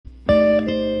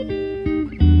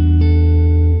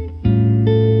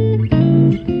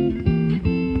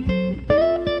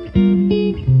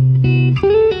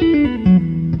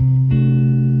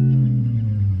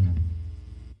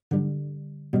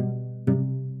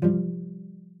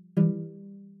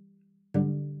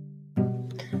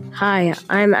Hi,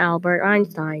 I'm Albert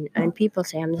Einstein, and people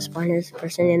say I'm the smartest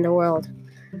person in the world.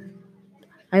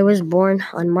 I was born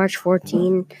on March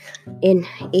 14 in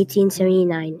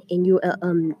 1879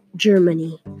 in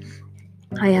Germany.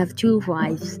 I have two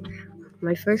wives.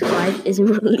 My first wife is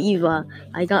Maliva.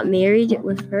 I got married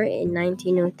with her in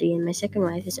 1903, and my second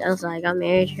wife is Elsa. I got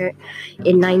married her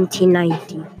in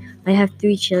 1990. I have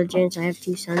three children. I have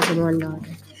two sons and one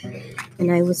daughter. When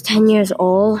I was 10 years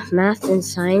old, math and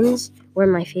science were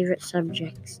my favorite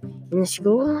subjects. In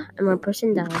school, I'm a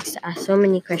person that likes to ask so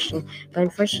many questions, but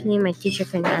unfortunately, my teacher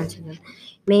couldn't answer them. It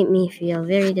made me feel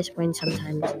very disappointed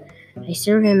sometimes. I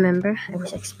still remember I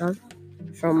was expelled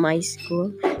from my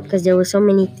school because there were so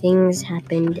many things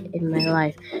happened in my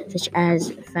life, such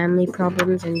as family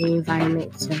problems and the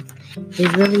environment itself. It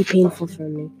was really painful for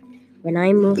me. When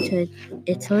I moved to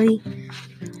Italy,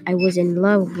 I was in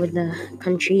love with the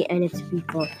country and its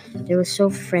people. They were so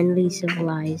friendly,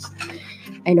 civilized,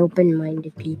 and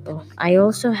open-minded people. I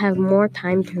also have more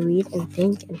time to read and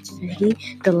think and study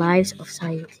the lives of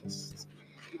scientists.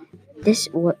 This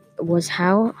was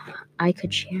how I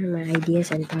could share my ideas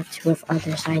and thoughts with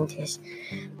other scientists.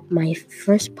 My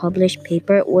first published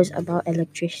paper was about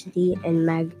electricity and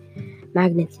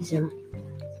magnetism.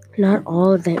 Not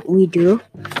all that we do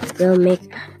will make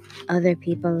other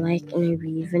people like me,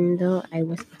 even though I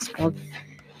was expelled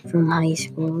from high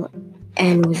school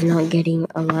and was not getting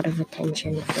a lot of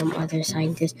attention from other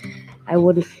scientists. I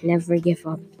would never give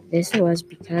up. This was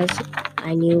because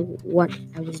I knew what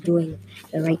I was doing,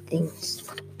 the right things.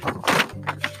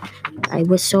 I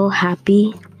was so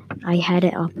happy I had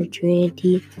an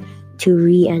opportunity to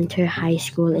re-enter high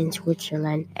school in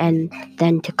Switzerland and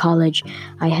then to college.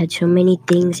 I had so many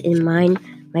things in mind.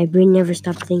 My brain never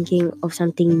stopped thinking of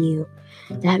something new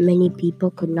that many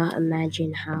people could not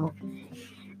imagine how.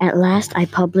 At last, I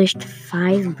published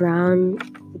 5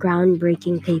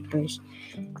 groundbreaking papers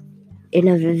in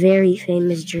a very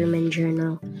famous German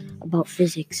journal about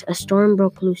physics. A storm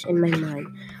broke loose in my mind.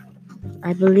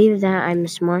 I believe that I'm a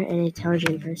smart and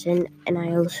intelligent person, and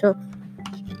I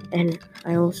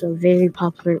also very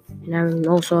popular, and I'm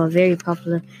also a very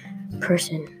popular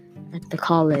person at the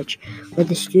college, where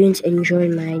the students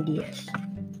enjoyed my ideas.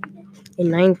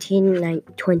 In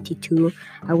 1922,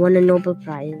 I won a Nobel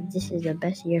Prize. This is the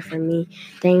best year for me.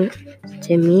 Thanks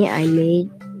to me, I made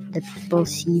the people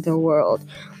see the world.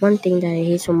 One thing that I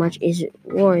hate so much is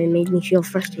war. It made me feel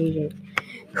frustrated.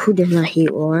 Who does not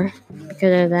hate war?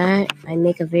 Because of that, I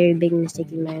make a very big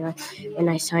mistake in my life when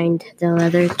I signed the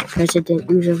letter to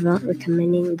President Roosevelt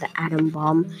recommending the atom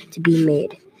bomb to be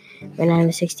made. When I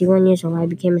was 61 years old, I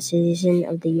became a citizen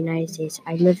of the United States.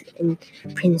 I lived in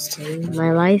Princeton.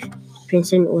 My life in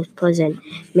Princeton was pleasant,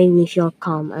 made me feel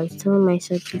calm. I was telling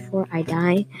myself before I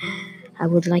die, I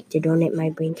would like to donate my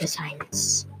brain to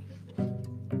science.